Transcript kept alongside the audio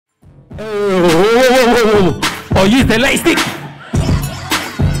Oh, use the light stick.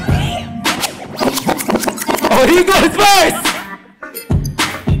 Oh, he goes first.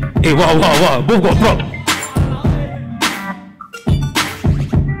 Hey, wow. Both got prop.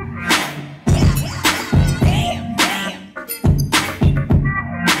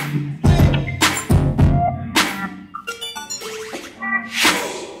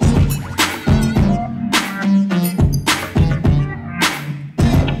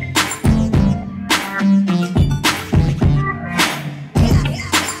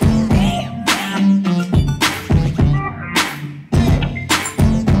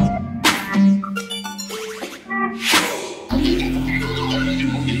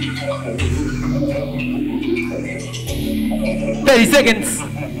 Seconds.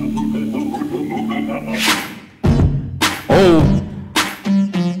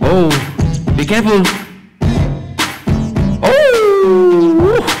 Oh, be careful.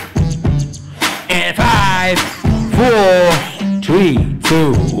 Oh, and 5, 4, 3,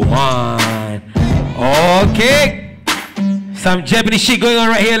 2, 1. Okay, some Japanese shit going on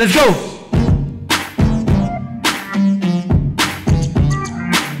right here. Let's go.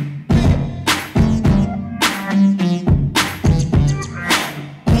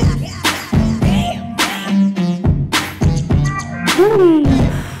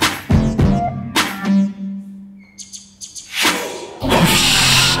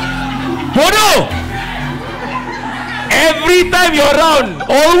 Bodoh! Every time you're around,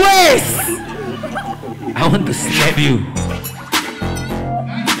 always! I want to slap you.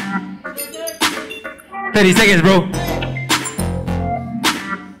 30 seconds, bro.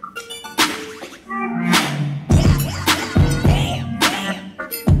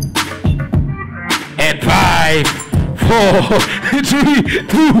 And 5, 4, 3,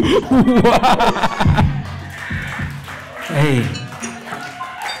 2, 1. Hey.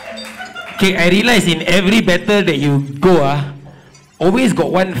 Okay, I realize in every battle that you go, always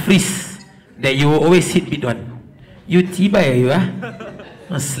got one freeze that you always hit beat one. You tibai you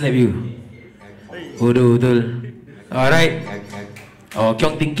I'll slap you. Bodoh betul. Alright. Oh,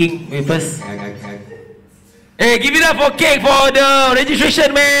 Kyong thinking. Wait first. Hey, give it up for Cake for the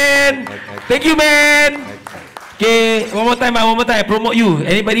registration, man. Thank you, man. Okay, one more time. I promote you.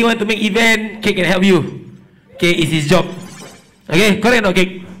 Anybody want to make event, Cake can help you. Okay, it's his job. Okay, correct or not,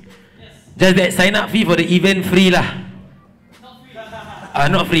 Cake? Just that sign up fee for the event free lah.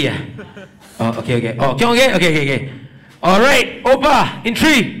 Not free Oh, okay. Oh, okay. Alright, Opa, in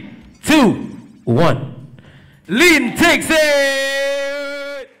 3, 2, 1. Lynn takes it!